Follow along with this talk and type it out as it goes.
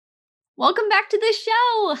Welcome back to the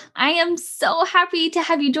show. I am so happy to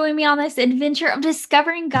have you join me on this adventure of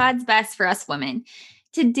discovering God's best for us women.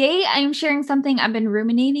 Today, I am sharing something I've been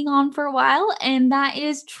ruminating on for a while, and that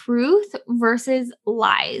is truth versus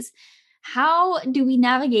lies. How do we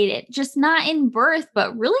navigate it? Just not in birth,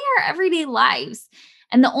 but really our everyday lives.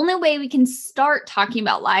 And the only way we can start talking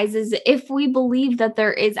about lies is if we believe that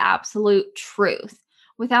there is absolute truth.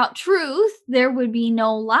 Without truth, there would be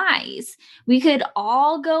no lies. We could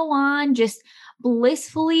all go on just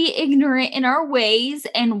blissfully ignorant in our ways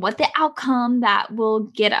and what the outcome that will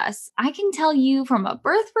get us. I can tell you from a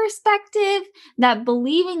birth perspective that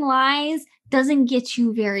believing lies doesn't get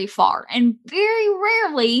you very far. And very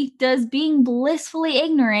rarely does being blissfully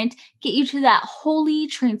ignorant get you to that holy,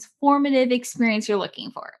 transformative experience you're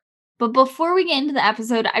looking for. But before we get into the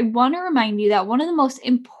episode, I want to remind you that one of the most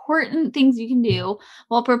important things you can do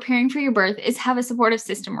while preparing for your birth is have a supportive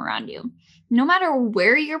system around you. No matter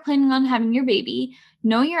where you're planning on having your baby,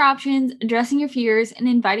 knowing your options, addressing your fears, and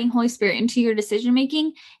inviting Holy Spirit into your decision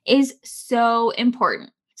making is so important.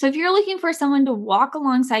 So if you're looking for someone to walk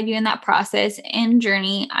alongside you in that process and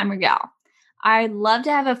journey, I'm your gal. I'd love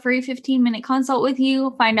to have a free 15-minute consult with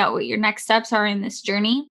you, find out what your next steps are in this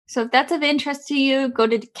journey. So if that's of interest to you, go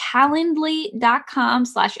to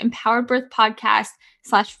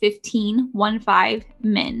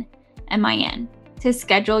calendly.com/empoweredbirthpodcast/1515min, MIN, to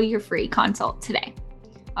schedule your free consult today.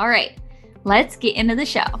 All right, let's get into the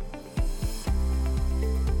show.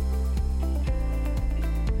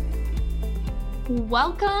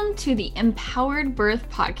 Welcome to the Empowered Birth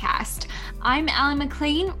Podcast. I'm Allie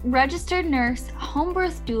McLean, registered nurse, home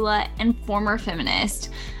birth doula, and former feminist.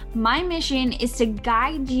 My mission is to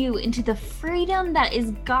guide you into the freedom that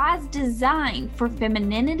is God's design for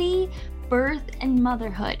femininity, birth, and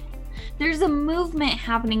motherhood. There's a movement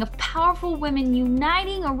happening of powerful women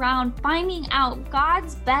uniting around finding out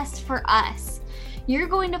God's best for us. You're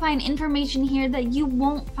going to find information here that you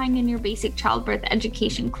won't find in your basic childbirth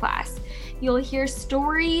education class. You'll hear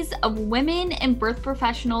stories of women and birth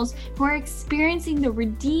professionals who are experiencing the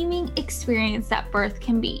redeeming experience that birth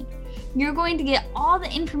can be. You're going to get all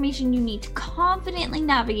the information you need to confidently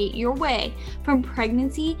navigate your way from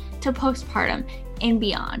pregnancy to postpartum and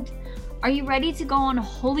beyond. Are you ready to go on a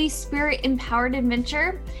Holy Spirit empowered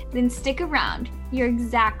adventure? Then stick around. You're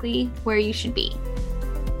exactly where you should be.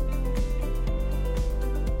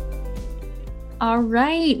 All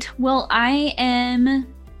right. Well, I am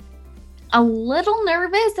a little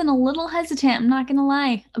nervous and a little hesitant, I'm not going to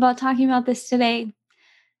lie, about talking about this today.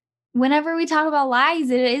 Whenever we talk about lies,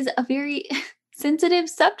 it is a very sensitive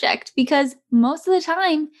subject because most of the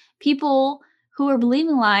time, people who are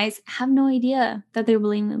believing lies have no idea that they're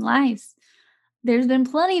believing lies. There's been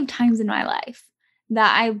plenty of times in my life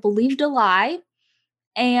that I believed a lie,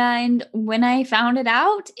 and when I found it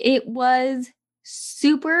out, it was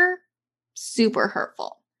super, super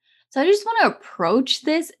hurtful. So I just want to approach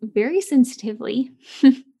this very sensitively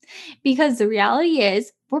because the reality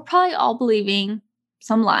is we're probably all believing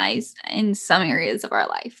some lies in some areas of our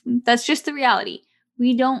life. That's just the reality.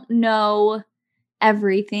 We don't know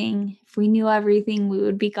everything. If we knew everything, we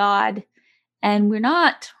would be God. And we're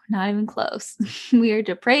not even close. We are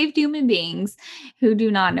depraved human beings who do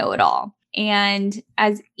not know it all. And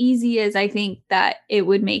as easy as I think that it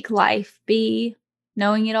would make life be,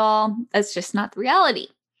 knowing it all, that's just not the reality.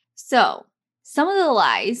 So some of the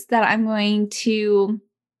lies that I'm going to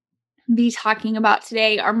be talking about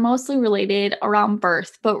today are mostly related around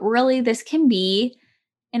birth, but really this can be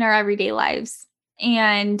in our everyday lives.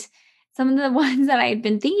 And some of the ones that I had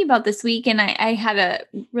been thinking about this week, and I had a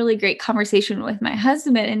really great conversation with my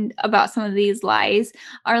husband about some of these lies,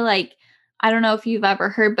 are like, I don't know if you've ever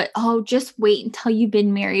heard, but just wait until you've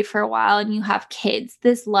been married for a while and you have kids.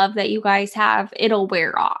 This love that you guys have, it'll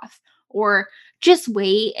wear off. Or just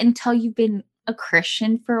wait until you've been a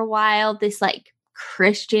Christian for a while. This like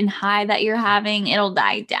Christian high that you're having, it'll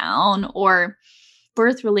die down. Or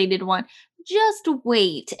birth related one, just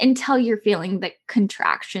wait until you're feeling the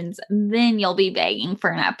contractions, then you'll be begging for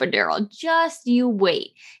an epidural. Just you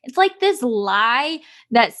wait. It's like this lie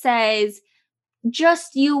that says,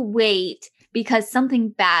 just you wait because something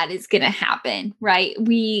bad is going to happen, right?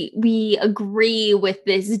 We agree with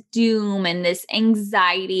this doom and this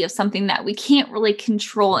anxiety of something that we can't really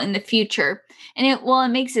control in the future. And it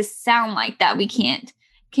makes us sound like that we can't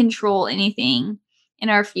control anything in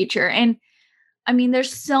our future. And I mean,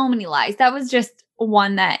 there's so many lies. That was just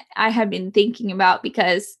one that I had been thinking about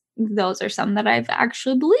because those are some that I've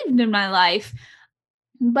actually believed in my life.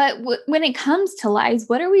 But when it comes to lies,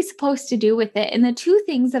 what are we supposed to do with it? And the two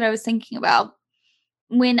things that I was thinking about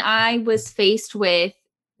when I was faced with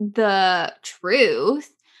the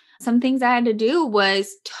truth Some things I had to do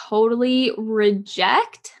was totally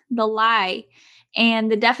reject the lie.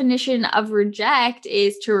 And the definition of reject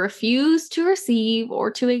is to refuse to receive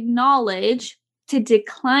or to acknowledge, to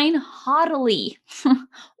decline haughtily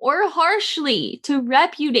or harshly, to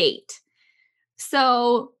repudiate.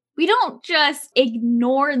 So we don't just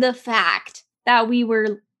ignore the fact that we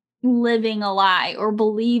were living a lie or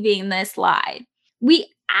believing this lie. We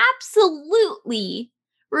absolutely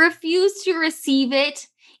refuse to receive it,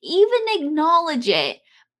 even acknowledge it,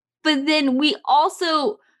 but then we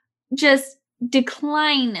also just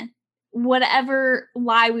decline whatever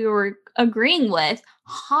lie we were agreeing with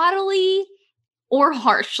haughtily or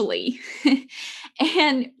harshly.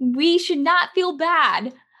 And we should not feel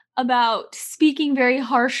bad about speaking very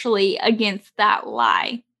harshly against that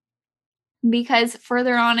lie. Because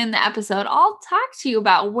further on in the episode, I'll talk to you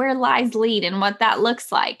about where lies lead and what that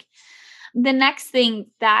looks like. The next thing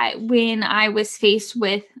that when I was faced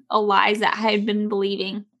with a lies that I had been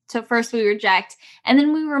believing, so first we reject, and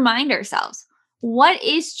then we remind ourselves, what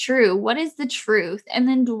is true? What is the truth? And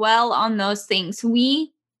then dwell on those things.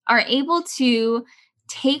 We are able to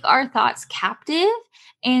take our thoughts captive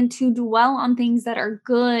and to dwell on things that are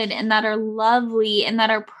good and that are lovely and that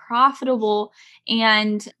are profitable.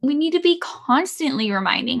 And we need to be constantly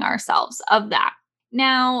reminding ourselves of that.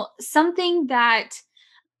 Now, something that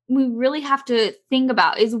we really have to think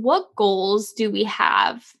about is what goals do we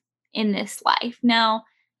have in this life? Now,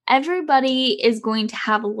 everybody is going to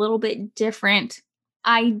have a little bit different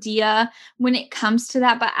idea when it comes to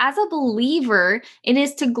that, but as a believer, it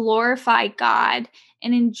is to glorify God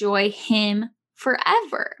and enjoy him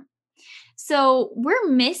forever. So we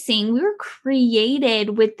were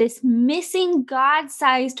created with this missing God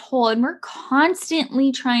sized hole, and we're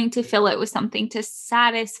constantly trying to fill it with something to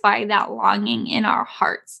satisfy that longing in our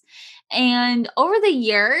hearts. And over the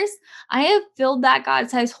years, I have filled that God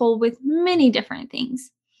sized hole with many different things.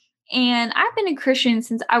 And I've been a Christian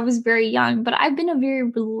since I was very young, but I've been a very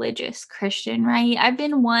religious Christian, right? I've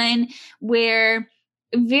been one where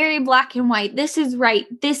very black and white, this is right,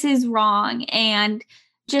 this is wrong, and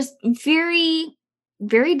just very,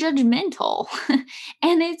 very judgmental.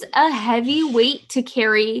 And it's a heavy weight to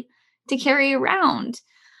carry around.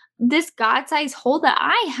 This God-sized hole that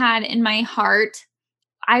I had in my heart,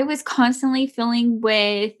 I was constantly filling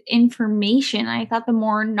with information. I thought the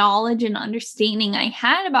more knowledge and understanding I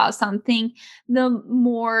had about something, the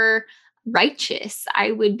more righteous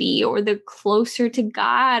I would be, or the closer to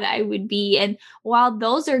God I would be. And while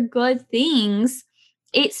those are good things,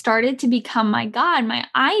 it started to become my God, my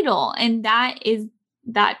idol. And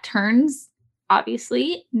that turns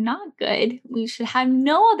obviously not good. We should have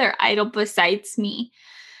no other idol besides me,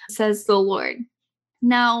 says the Lord.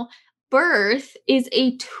 Now, birth is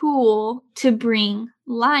a tool to bring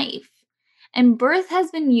life. And birth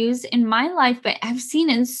has been used in my life, but I've seen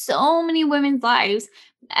in so many women's lives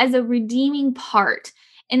as a redeeming part.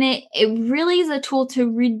 And it really is a tool to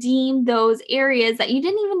redeem those areas that you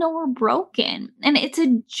didn't even know were broken. And it's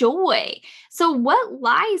a joy. So, what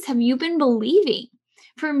lies have you been believing?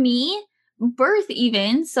 For me, birth,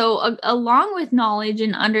 even so, along with knowledge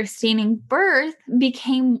and understanding, birth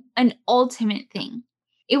became an ultimate thing.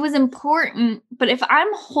 It was important, but if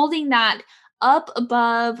I'm holding that up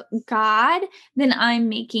above God, then I'm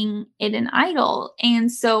making it an idol. And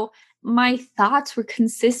so my thoughts were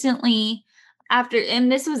consistently and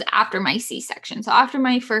this was after my C-section. So after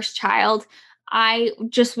my first child, I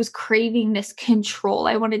just was craving this control.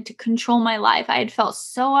 I wanted to control my life. I had felt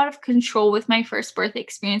so out of control with my first birth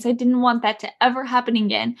experience. I didn't want that to ever happen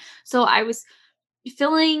again. So I was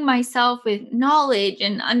filling myself with knowledge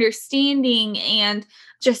and understanding and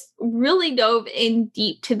just really dove in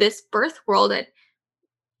deep to this birth world. And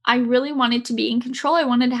I really wanted to be in control. I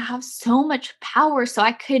wanted to have so much power so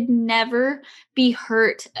I could never be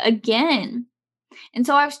hurt again. And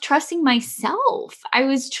so I was trusting myself. I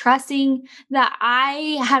was trusting that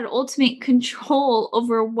I had ultimate control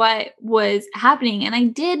over what was happening. And I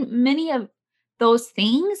did many of those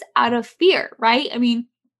things out of fear, right? I mean,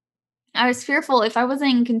 I was fearful if I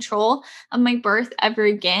wasn't in control of my birth ever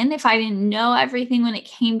again, if I didn't know everything when it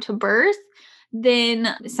came to birth,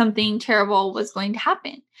 then something terrible was going to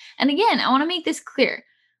happen. And again, I want to make this clear.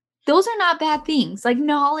 Those are not bad things. Like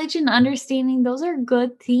knowledge and understanding, those are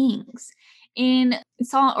good things. In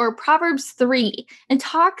Proverbs 3, it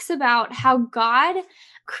talks about how God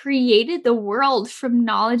created the world from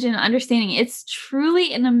knowledge and understanding. It's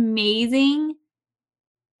truly an amazing,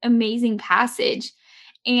 amazing passage.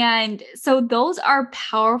 And so those are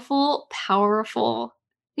powerful, powerful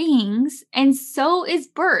things. And so is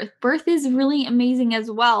birth. Birth is really amazing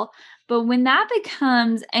as well. But when that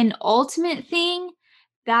becomes an ultimate thing,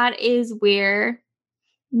 that is where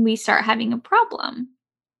we start having a problem.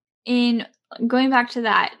 In going back to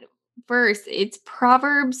that verse, it's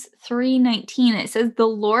Proverbs 3:19. It says, "The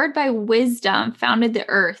Lord by wisdom founded the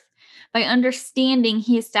earth. By understanding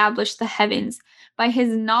he established the heavens. By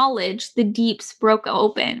his knowledge the deeps broke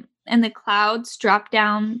open, and the clouds dropped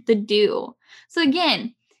down the dew." So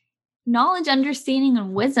again, knowledge, understanding,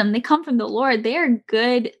 and wisdom, they come from the Lord. They are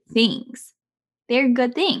good things. They're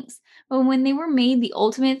good things. But when they were made the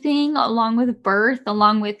ultimate thing, along with birth,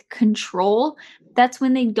 along with control, that's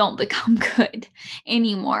when they don't become good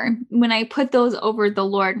anymore. When I put those over the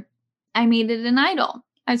Lord, I made it an idol.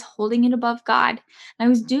 I was holding it above God. And I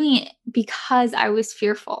was doing it because I was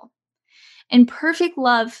fearful. And perfect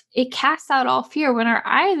love, it casts out all fear. When our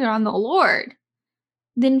eyes are on the Lord,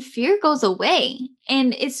 then fear goes away.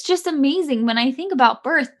 And it's just amazing when I think about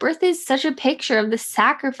birth. Birth is such a picture of the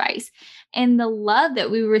sacrifice and the love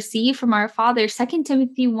that we receive from our Father. 2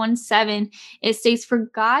 Timothy 1:7, it states, "For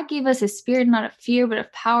God gave us a spirit not of fear, but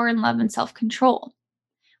of power and love and self control."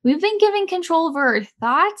 We've been given control over our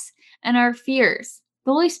thoughts and our fears.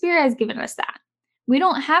 The Holy Spirit has given us that. We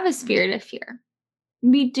don't have a spirit of fear.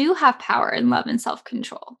 We do have power and love and self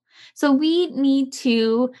control. So we need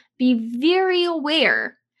to be very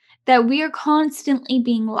aware that we are constantly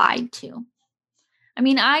being lied to. I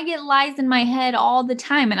mean, I get lies in my head all the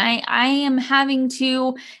time, and I am having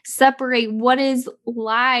to separate what is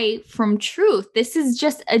lie from truth. This is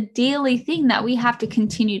just a daily thing that we have to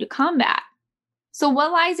continue to combat. So,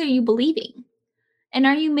 what lies are you believing? And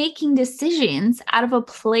are you making decisions out of a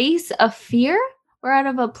place of fear or out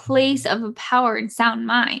of a place of a power and sound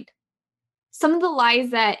mind? Some of the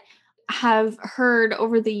lies that have heard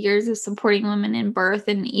over the years of supporting women in birth,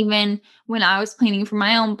 and even when I was planning for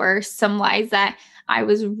my own birth, some lies that I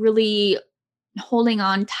was really holding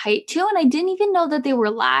on tight to, and I didn't even know that they were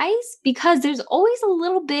lies, because there's always a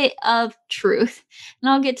little bit of truth, and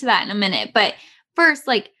I'll get to that in a minute. But first,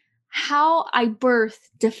 like, how I birth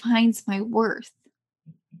defines my worth.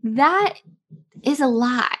 That is a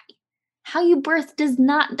lie. How you birth does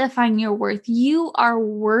not define your worth. You are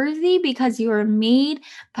worthy because you are made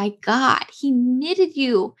by God. He knitted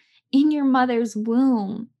you in your mother's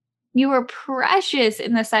womb. You are precious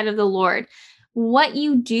in the sight of the Lord. What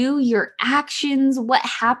you do, your actions, what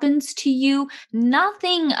happens to you,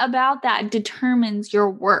 nothing about that determines your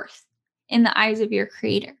worth in the eyes of your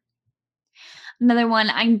Creator. Another one,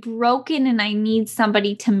 I'm broken and I need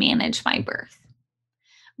somebody to manage my birth.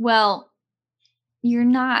 Well, you're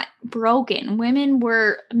not broken. Women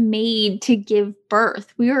were made to give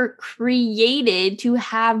birth. We were created to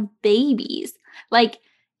have babies. Like,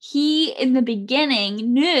 he in the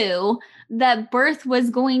beginning knew that birth was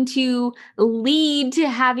going to lead to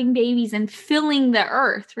having babies and filling the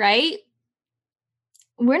earth, right?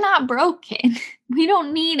 We're not broken. We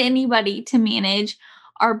don't need anybody to manage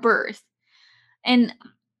our birth. And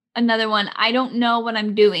another one, I don't know what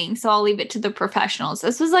I'm doing, so I'll leave it to the professionals.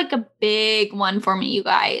 This was like a big one for me, you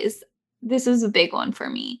guys. This was a big one for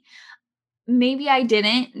me. Maybe I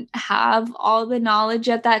didn't have all the knowledge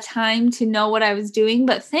at that time to know what I was doing,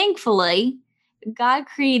 but thankfully, God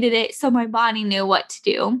created it so my body knew what to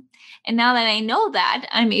do. And now that I know that,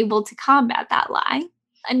 I'm able to combat that lie.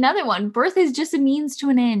 Another one, birth is just a means to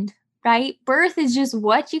an end, right? Birth is just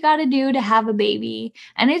what you got to do to have a baby.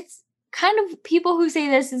 And it's kind of, people who say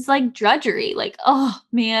this is like drudgery, like, oh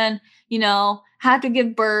man, have to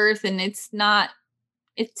give birth and it's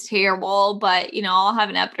terrible, but I'll have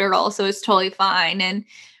an epidural, so it's totally fine. And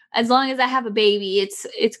as long as I have a baby,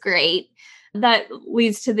 it's great. That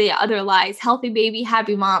leads to the other lies. Healthy baby,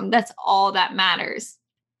 happy mom. That's all that matters.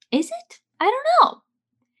 Is it? I don't know.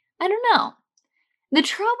 I don't know. The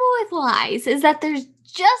trouble with lies is that there's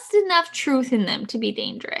just enough truth in them to be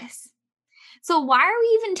dangerous. So why are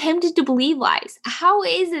we even tempted to believe lies? How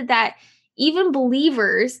is it that even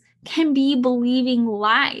believers can be believing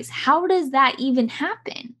lies? How does that even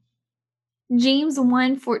happen? James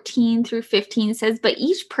 1:14-15 says, "But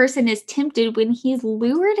each person is tempted when he is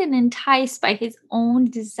lured and enticed by his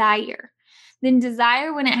own desire. Then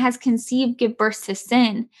desire, when it has conceived, give birth to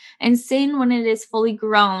sin, and sin, when it is fully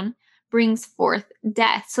grown, brings forth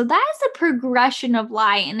death." So that is a progression of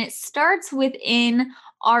lie, and it starts within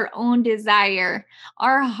our own desire.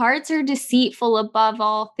 Our hearts are deceitful above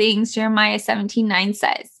all things, Jeremiah 17:9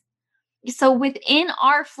 says. So within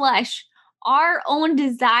our flesh, our own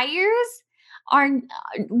desires are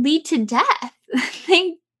lead to death.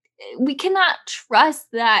 We cannot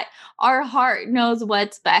trust that our heart knows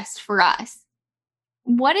what's best for us.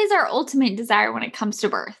 What is our ultimate desire when it comes to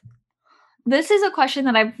birth? This is a question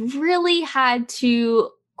that I've really had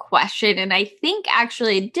to question. And I think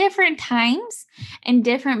actually at different times and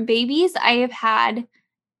different babies, I have had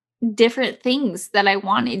different things that I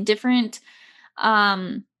wanted, different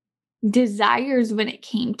um, desires when it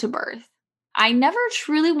came to birth. I never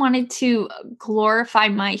truly wanted to glorify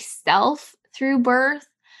myself through birth,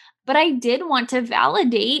 but I did want to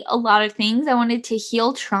validate a lot of things. I wanted to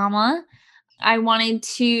heal trauma. I wanted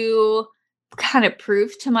to kind of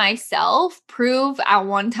prove to myself, prove at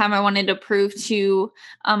one time I wanted to prove to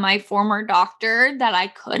my former doctor that I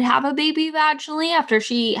could have a baby vaginally after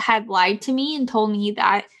she had lied to me and told me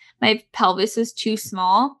that my pelvis was too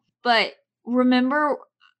small. But remember,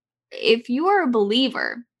 if you are a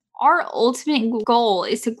believer, our ultimate goal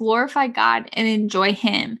is to glorify God and enjoy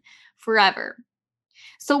Him forever.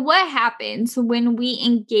 So, what happens when we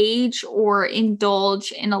engage or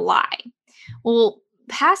indulge in a lie? Well,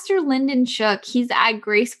 Pastor Lyndon Shook, he's at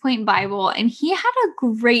Grace Point Bible, and he had a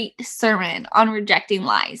great sermon on rejecting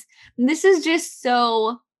lies. And this is just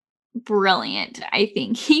so brilliant, I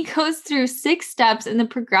think. He goes through 6 steps in the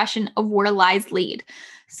progression of where lies lead.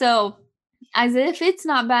 So, as if it's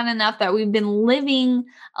not bad enough that we've been living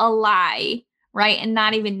a lie, right? And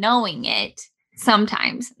not even knowing it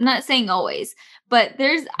sometimes. I'm not saying always, but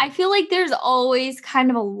I feel like there's always kind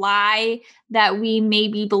of a lie that we may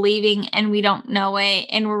be believing and we don't know it.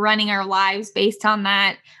 And we're running our lives based on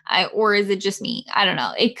that. Or is it just me? I don't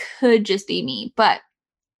know. It could just be me, but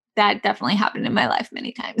that definitely happened in my life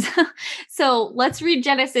many times. So let's read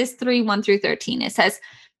Genesis 3:1-13. It says,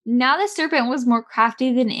 "Now the serpent was more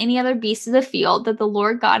crafty than any other beast of the field that the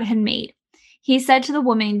Lord God had made. He said to the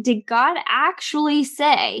woman, 'Did God actually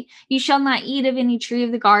say, you shall not eat of any tree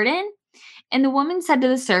of the garden?' And the woman said to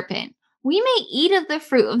the serpent, 'We may eat of the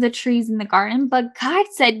fruit of the trees in the garden, but God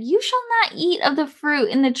said, you shall not eat of the fruit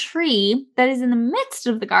in the tree that is in the midst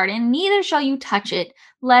of the garden, neither shall you touch it,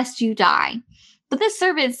 lest you die.' But the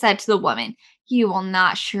serpent said to the woman, 'You will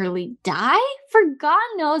not surely die, for God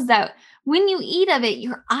knows that when you eat of it,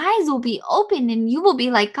 your eyes will be opened and you will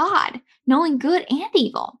be like God, knowing good and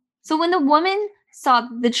evil.' So when the woman saw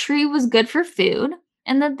that the tree was good for food,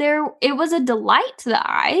 and that it was a delight to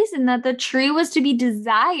the eyes, and that the tree was to be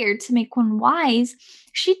desired to make one wise,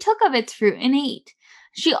 she took of its fruit and ate.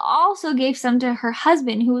 She also gave some to her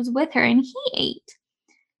husband who was with her, and he ate.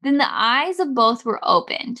 Then the eyes of both were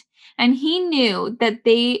opened, and he knew that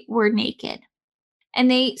they were naked. And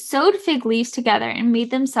they sewed fig leaves together and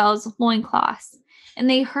made themselves loincloths. And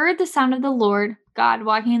they heard the sound of the Lord God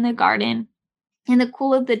walking in the garden in the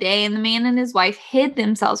cool of the day, and the man and his wife hid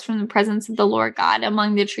themselves from the presence of the Lord God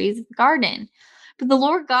among the trees of the garden. But the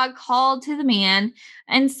Lord God called to the man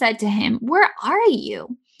and said to him, 'Where are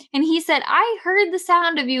you?' And he said, 'I heard the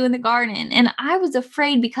sound of you in the garden, and I was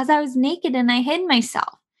afraid because I was naked and I hid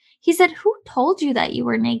myself.' He said, 'Who told you that you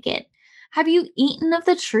were naked? Have you eaten of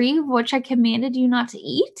the tree of which I commanded you not to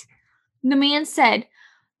eat?' The man said,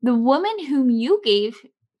 'The woman whom you gave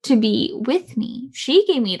to be with me, she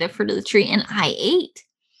gave me the fruit of the tree, and I ate.'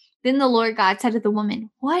 Then the Lord God said to the woman,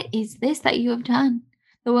 'What is this that you have done?'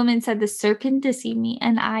 The woman said, 'The serpent deceived me,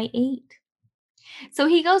 and I ate.'" So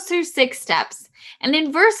he goes through 6 steps. And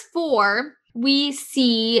in verse 4, we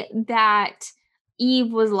see that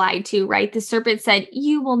Eve was lied to, right? The serpent said,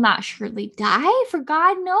 "You will not surely die, for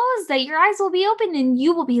God knows that your eyes will be opened and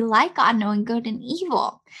you will be like God, knowing good and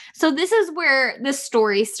evil." So this is where the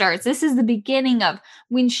story starts. This is the beginning of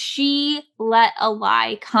when she let a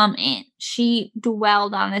lie come in. She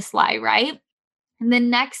dwelled on this lie, right? And the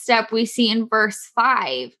next step we see in verse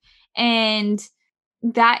 5. And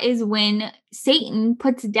that is when Satan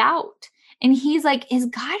puts doubt. And he's like, is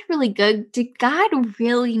God really good? Did God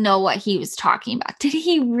really know what he was talking about? Did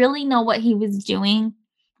he really know what he was doing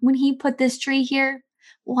when he put this tree here?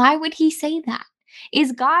 Why would he say that?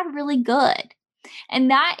 Is God really good? And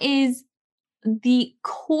that is the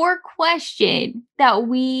core question that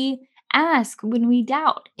we ask when we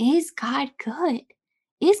doubt. Is God good?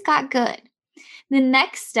 Is God good? The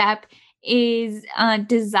next step is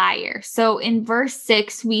desire. So in verse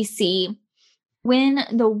 6, we see when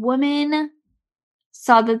the woman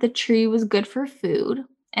saw that the tree was good for food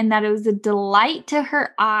and that it was a delight to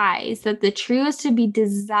her eyes, that the tree was to be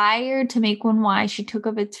desired to make one wise, she took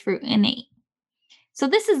of its fruit and ate. So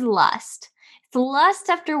this is lust. It's lust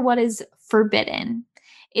after what is forbidden.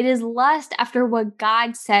 It is lust after what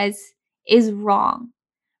God says is wrong,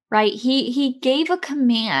 right? He gave a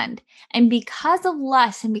command, and because of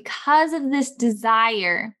lust and because of this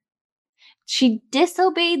desire, she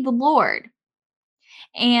disobeyed the Lord.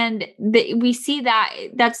 And we see that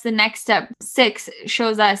that's the next step. 6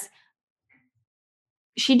 shows us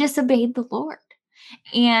she disobeyed the Lord.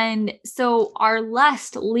 And so our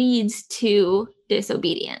lust leads to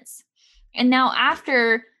disobedience. And now,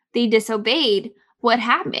 after they disobeyed, what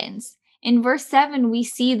happens? In verse 7, we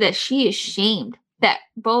see that she is shamed, that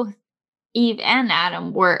both Eve and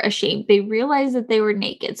Adam were ashamed. They realized that they were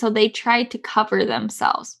naked, so they tried to cover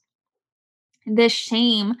themselves. This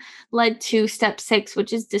shame led to step 6,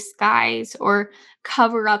 which is disguise or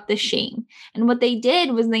cover up the shame. And what they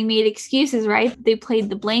did was they made excuses, right? They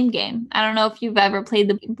played the blame game. I don't know if you've ever played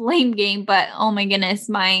the blame game, but oh my goodness,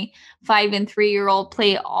 my 5 and 3-year old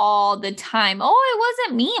play all the time. Oh, it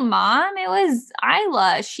wasn't me, mom. It was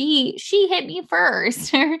Isla. She hit me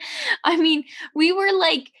first. I mean, we were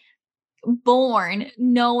like born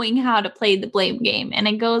knowing how to play the blame game. And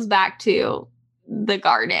it goes back to the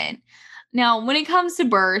garden. Now, when it comes to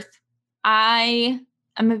birth, I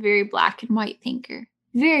am a very black and white thinker.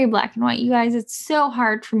 Very black and white. You guys, it's so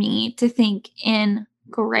hard for me to think in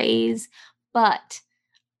grays. But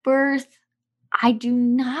birth, I do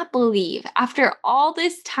not believe, after all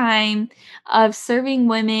this time of serving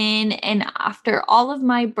women and after all of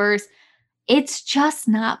my births, it's just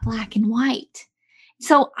not black and white.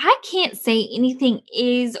 So I can't say anything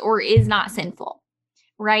is or is not sinful,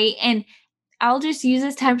 right? And I'll just use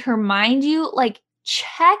this time to remind you, like,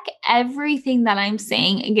 check everything that I'm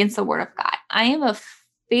saying against the word of God. I am a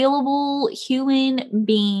fallible human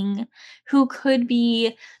being who could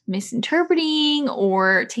be misinterpreting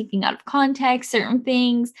or taking out of context certain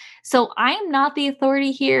things. So I am not the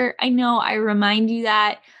authority here. I know I remind you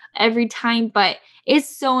that every time, but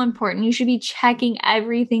it's so important. You should be checking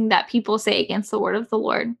everything that people say against the word of the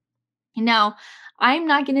Lord. Now, I'm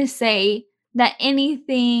not going to say that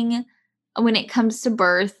anything when it comes to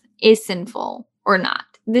birth is sinful or not.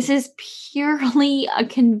 This is purely a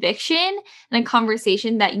conviction and a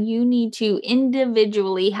conversation that you need to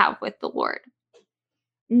individually have with the Lord.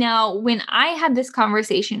 Now, when I had this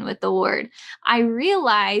conversation with the Lord, I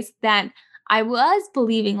realized that I was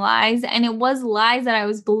believing lies, and it was lies that I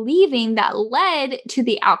was believing that led to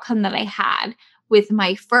the outcome that I had with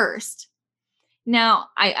my first. Now,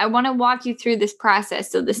 I want to walk you through this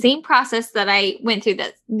process. So the same process that I went through,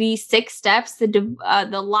 that these 6 steps,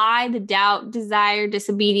 the lie, the doubt, desire,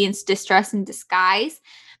 disobedience, distrust, and disguise.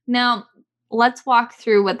 Now, let's walk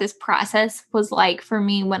through what this process was like for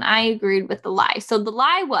me when I agreed with the lie. So the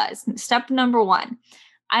lie was step number 1.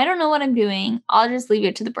 I don't know what I'm doing. I'll just leave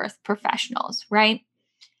it to the birth professionals, right?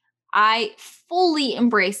 I fully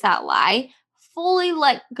embraced that lie, fully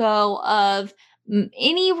let go of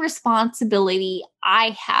any responsibility I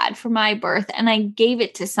had for my birth, and I gave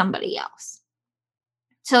it to somebody else.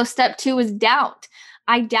 So step 2 is doubt.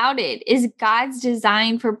 I doubted, is God's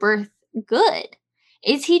design for birth good?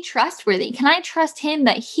 Is he trustworthy? Can I trust him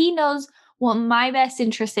that he knows what my best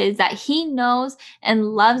interest is, that he knows and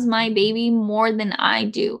loves my baby more than I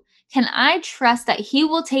do? Can I trust that he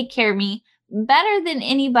will take care of me better than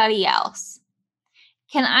anybody else?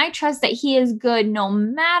 Can I trust that he is good no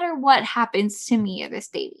matter what happens to me or this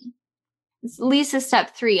baby? This leads to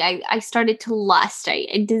step 3. I started to lust.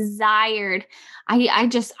 I desired,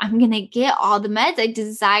 I'm going to get all the meds. I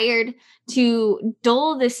desired to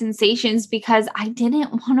dull the sensations because I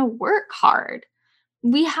didn't want to work hard.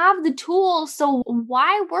 We have the tools, so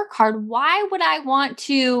why work hard? Why would I want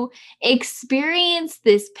to experience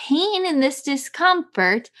this pain and this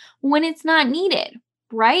discomfort when it's not needed,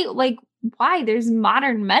 right? Like, why? There's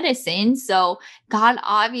modern medicine, so God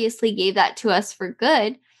obviously gave that to us for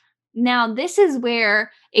good. Now, this is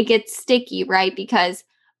where it gets sticky, right? Because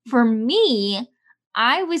for me,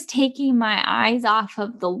 I was taking my eyes off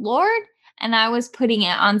of the Lord and I was putting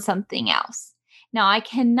it on something else. Now, I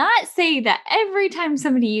cannot say that every time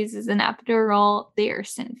somebody uses an epidural, they are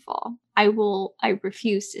sinful. I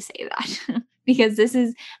refuse to say that because this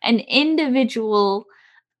is an individual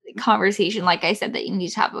conversation, like I said, that you need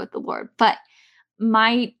to have with the Lord. But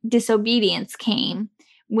my disobedience came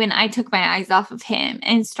when I took my eyes off of him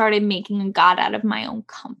and started making a God out of my own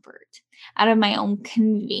comfort, out of my own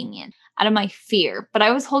convenience, out of my fear. But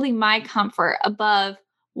I was holding my comfort above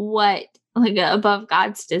above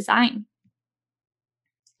God's design.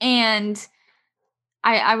 And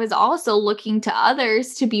I was also looking to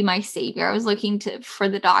others to be my savior. I was looking for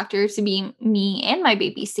the doctor to be me and my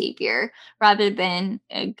baby's savior rather than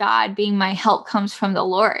God being my help comes from the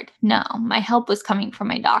Lord. No, my help was coming from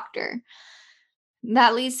my doctor.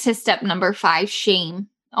 That leads to step number 5, shame.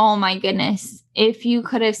 Oh my goodness. If you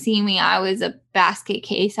could have seen me, I was a basket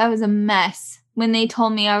case. I was a mess. When they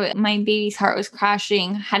told me my baby's heart was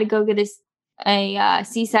crashing, had to go get a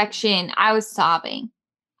C-section, I was sobbing.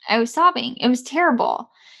 It was terrible.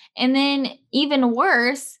 And then even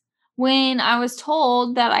worse, when I was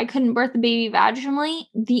told that I couldn't birth the baby vaginally,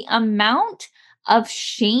 the amount of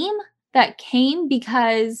shame that came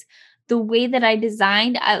because the way that I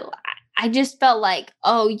designed, I just felt like,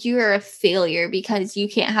 oh, you're a failure because you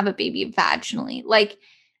can't have a baby vaginally. Like,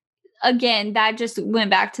 again, that just went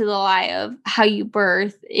back to the lie of how you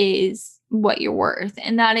birth is what you're worth.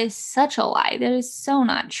 And that is such a lie. That is so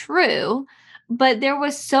not true. But there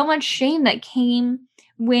was so much shame that came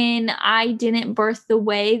when I didn't birth the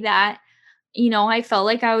way that, I felt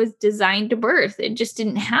like I was designed to birth. It just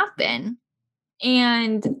didn't happen.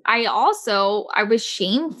 And I was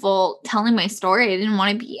shameful telling my story. I didn't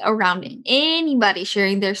want to be around anybody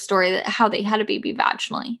sharing their story that how they had a baby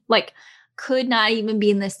vaginally. Like, could not even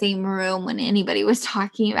be in the same room when anybody was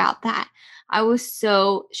talking about that. I was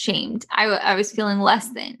so shamed. I was feeling less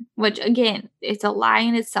than, which again, it's a lie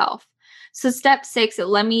in itself. So step 6, it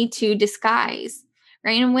led me to disguise,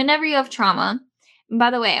 right? And whenever you have trauma, and by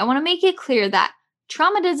the way, I want to make it clear that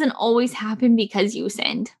trauma doesn't always happen because you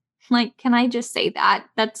sinned. Like, can I just say that?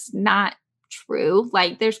 That's not true.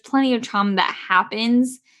 Like, there's plenty of trauma that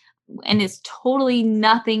happens and it's totally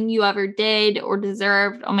nothing you ever did or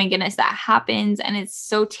deserved. Oh my goodness, that happens and it's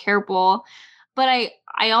so terrible. But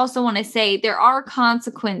I also want to say there are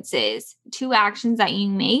consequences to actions that you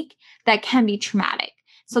make that can be traumatic.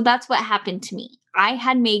 So that's what happened to me. I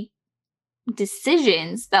had made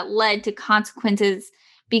decisions that led to consequences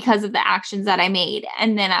because of the actions that I made,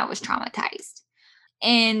 and then I was traumatized.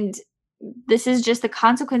 And this is just the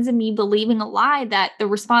consequence of me believing a lie that the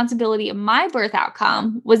responsibility of my birth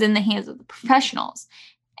outcome was in the hands of the professionals.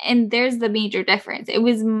 And there's the major difference. It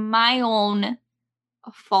was my own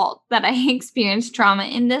fault that I experienced trauma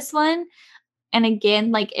in this one. And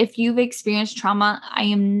again, like, if you've experienced trauma, I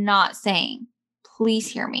am not saying, please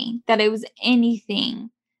hear me, that it was anything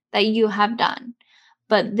that you have done.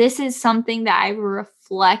 But this is something that I've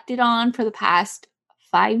reflected on for the past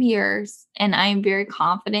 5 years. And I am very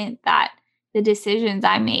confident that the decisions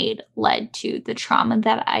I made led to the trauma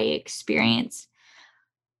that I experienced.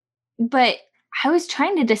 But I was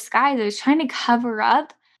trying to disguise, I was trying to cover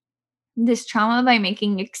up this trauma by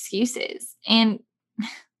making excuses. And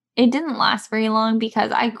it didn't last very long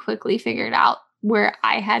because I quickly figured out where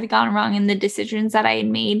I had gone wrong in the decisions that I had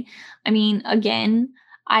made. I mean, again,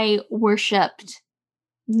 I worshiped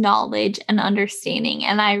knowledge and understanding,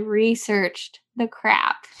 and I researched the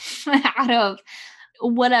crap out of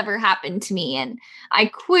whatever happened to me. And I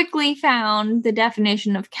quickly found the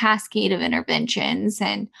definition of cascade of interventions.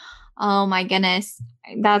 And oh my goodness,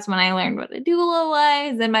 that's when I learned what a doula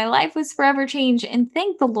was, and my life was forever changed. And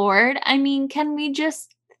thank the Lord. I mean, can we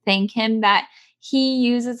just thank Him that He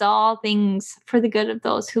uses all things for the good of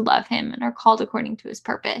those who love Him and are called according to His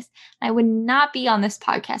purpose? I would not be on this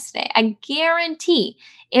podcast today, I guarantee,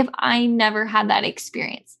 if I never had that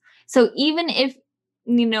experience. So even if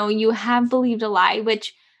you have believed a lie,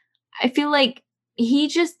 which I feel like he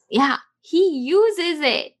just, yeah, he uses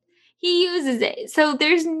it. He uses it. So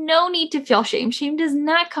there's no need to feel shame. Shame does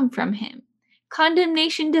not come from him.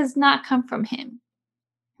 Condemnation does not come from him.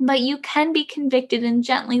 But you can be convicted and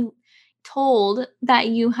gently told that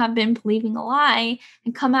you have been believing a lie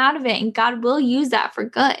and come out of it. And God will use that for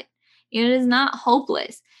good. It is not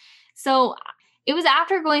hopeless. So it was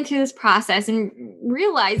after going through this process and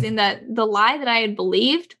realizing that the lie that I had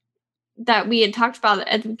believed that we had talked about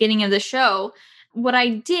at the beginning of the show, what I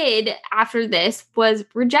did after this was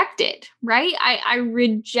reject it, right? I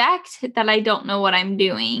reject that I don't know what I'm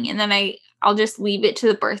doing, and then I'll just leave it to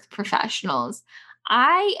the birth professionals.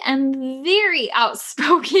 I am very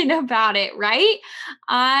outspoken about it, right?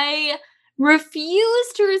 I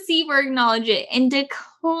refuse to receive or acknowledge it and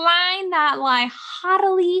decline that lie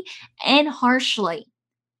haughtily and harshly,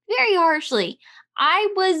 very harshly.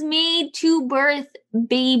 I was made to birth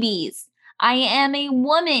babies. I am a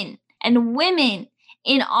woman, and women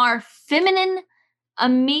in our feminine,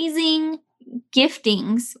 amazing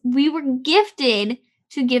giftings, we were gifted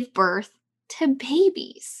to give birth to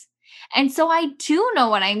babies. And so I do know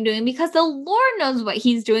what I'm doing because the Lord knows what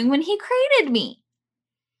He's doing when He created me.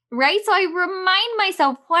 Right? So I remind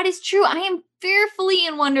myself what is true. I am fearfully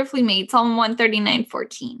and wonderfully made. Psalm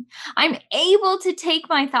 139:14. I'm able to take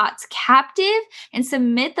my thoughts captive and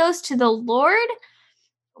submit those to the Lord,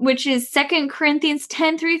 which is 2 Corinthians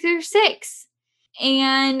 10:3-6.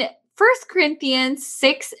 And 1 Corinthians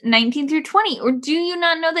 6:19-20. Or do you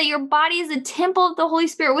not know that your body is a temple of the Holy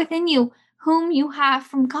Spirit within you, whom you have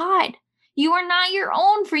from God? You are not your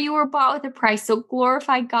own, for you were bought with a price. So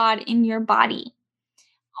glorify God in your body.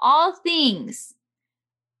 All things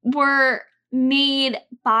were made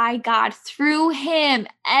by God. Through him,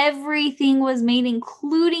 everything was made,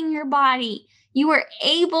 including your body. You were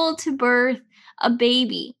able to birth a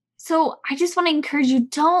baby. So I just want to encourage you,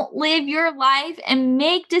 don't live your life and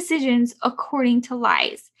make decisions according to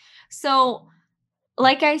lies. So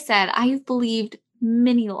like I said, I've believed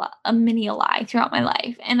many a lie throughout my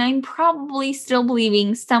life, and I'm probably still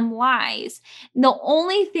believing some lies. The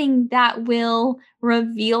only thing that will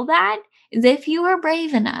reveal that is if you are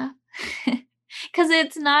brave enough, because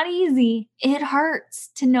it's not easy. It hurts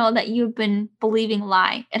to know that you've been believing a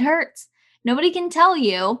lie. It hurts. Nobody can tell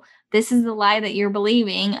you this is the lie that you're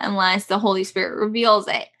believing unless the Holy Spirit reveals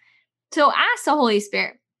it. So ask the Holy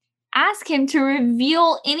Spirit. Ask him to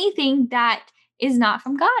reveal anything that is not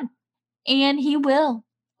from God. And he will.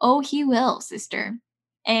 Oh, he will, sister.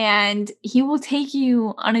 And he will take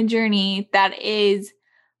you on a journey that is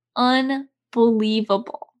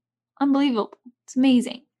unbelievable. Unbelievable. It's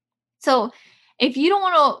amazing. So if you don't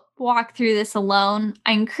want to walk through this alone,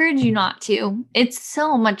 I encourage you not to. It's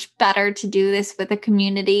so much better to do this with a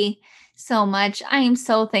community. So much. I am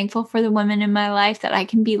so thankful for the women in my life that I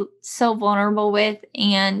can be so vulnerable with,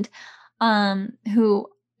 and who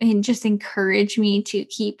just encourage me to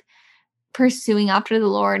keep pursuing after the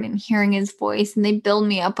Lord and hearing his voice, and they build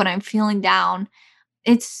me up when I'm feeling down.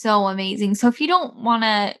 It's so amazing. So if you don't want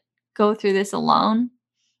to go through this alone,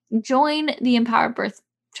 join the Empowered Birth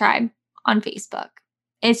Tribe on Facebook.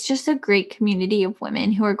 It's just a great community of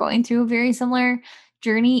women who are going through a very similar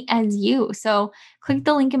journey as you. So click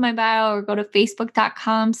the link in my bio or go to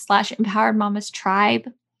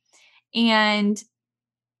facebook.com/empoweredmamastribe and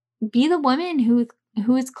be the woman who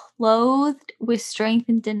is clothed with strength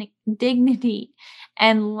and dignity,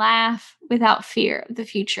 and laugh without fear of the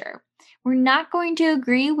future. We're not going to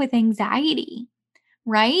agree with anxiety,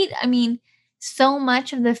 right? I mean, so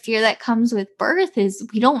much of the fear that comes with birth is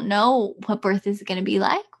we don't know what birth is going to be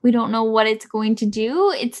like. We don't know what it's going to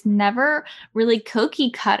do. It's never really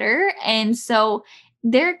cookie cutter. And so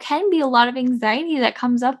there can be a lot of anxiety that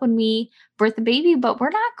comes up when we birth a baby, but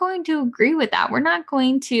we're not going to agree with that. We're not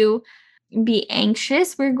going to be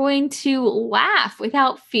anxious. We're going to laugh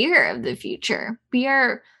without fear of the future. We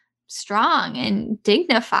are strong and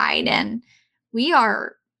dignified, and we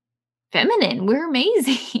are feminine. We're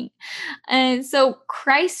amazing. And so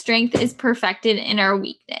Christ's strength is perfected in our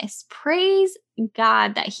weakness. Praise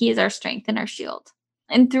God that he is our strength and our shield.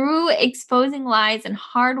 And through exposing lies and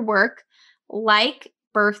hard work, like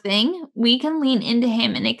birthing, we can lean into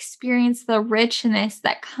him and experience the richness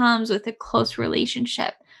that comes with a close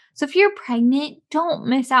relationship. So if you're pregnant, don't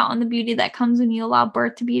miss out on the beauty that comes when you allow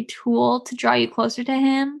birth to be a tool to draw you closer to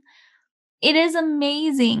him. It is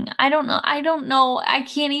amazing. I don't know. I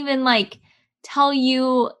can't even tell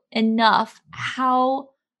you enough how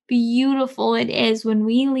beautiful it is when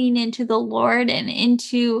we lean into the Lord and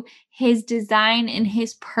into his design and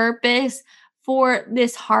his purpose for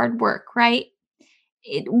this hard work, right?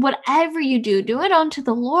 Whatever you do it unto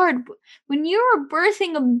the Lord. When you're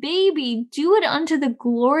birthing a baby, do it unto the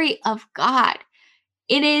glory of God.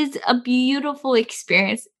 It is a beautiful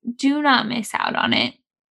experience. Do not miss out on it.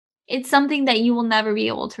 It's something that you will never be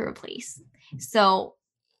able to replace. So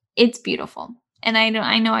it's beautiful. And I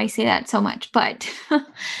know I say that so much, but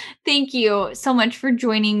thank you so much for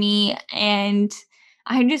joining me. And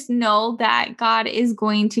I just know that God is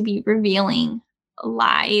going to be revealing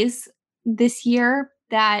lies this year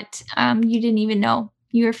that you didn't even know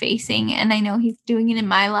you were facing. And I know he's doing it in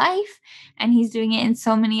my life, and he's doing it in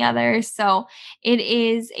so many others. So it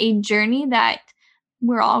is a journey that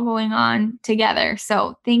we're all going on together.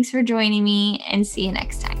 So thanks for joining me, and see you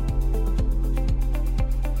next time.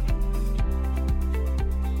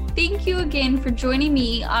 Thank you again for joining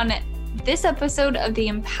me on this episode of the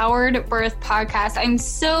Empowered Birth Podcast. I'm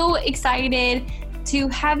so excited to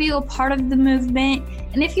have you a part of the movement.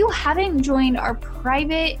 And if you haven't joined our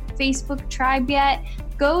private Facebook tribe yet,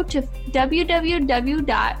 go to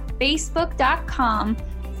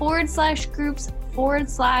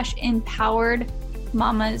www.facebook.com/groups/empowered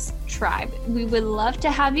Mamas Tribe. We would love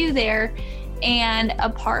to have you there and a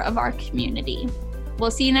part of our community.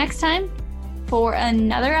 We'll see you next time for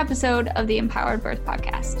another episode of the Empowered Birth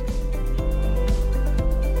Podcast.